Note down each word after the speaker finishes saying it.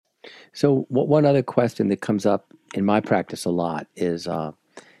So one other question that comes up in my practice a lot is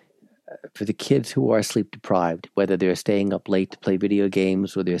for the kids who are sleep deprived, whether they're staying up late to play video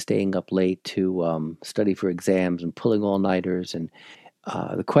games or they're staying up late to study for exams and pulling all nighters, and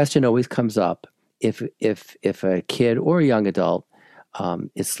the question always comes up: if a kid or a young adult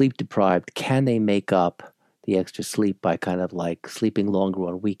is sleep deprived, can they make up the extra sleep by kind of like sleeping longer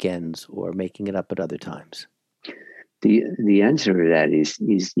on weekends or making it up at other times? The answer to that is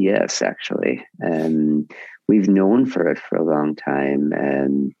yes, actually. We've known for it for a long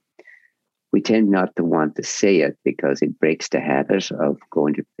time. We tend not to want to say it because it breaks the habit of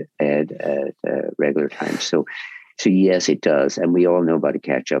going to bed at regular times. So yes, it does, and we all know about the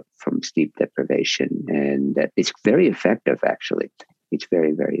catch up from sleep deprivation, and it's very effective. Actually, it's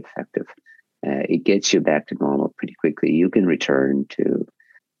very, very effective. It gets you back to normal pretty quickly. You can return to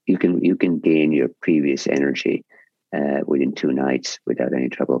you can gain your previous energy within 2 nights without any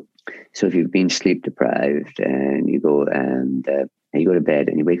trouble. So if you've been sleep deprived and you go to bed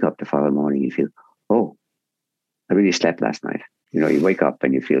and you wake up the following morning, you feel, oh, I really slept last night. You wake up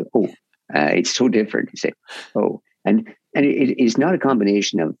and you feel, oh, it's so different. You say, oh, and it is not a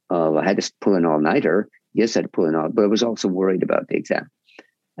combination of I had to pull an all-nighter. Yes, I had to pull an all, but I was also worried about the exam.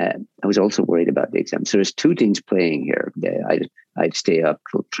 So there's two things playing here. I'd stay up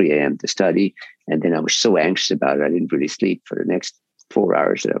till 3 a.m. to study, and then I was so anxious about it, I didn't really sleep for the next 4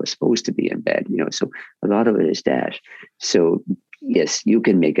 hours that I was supposed to be in bed. So a lot of it is that. So yes, you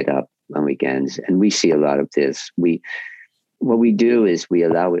can make it up on weekends, and we see a lot of this. What we do is we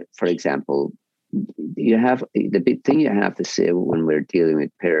allow it. For example, the big thing you have to say when we're dealing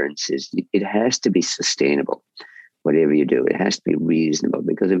with parents is it has to be sustainable. Whatever you do, it has to be reasonable,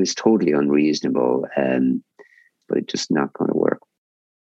 because if it's totally unreasonable, but it's just not going to work.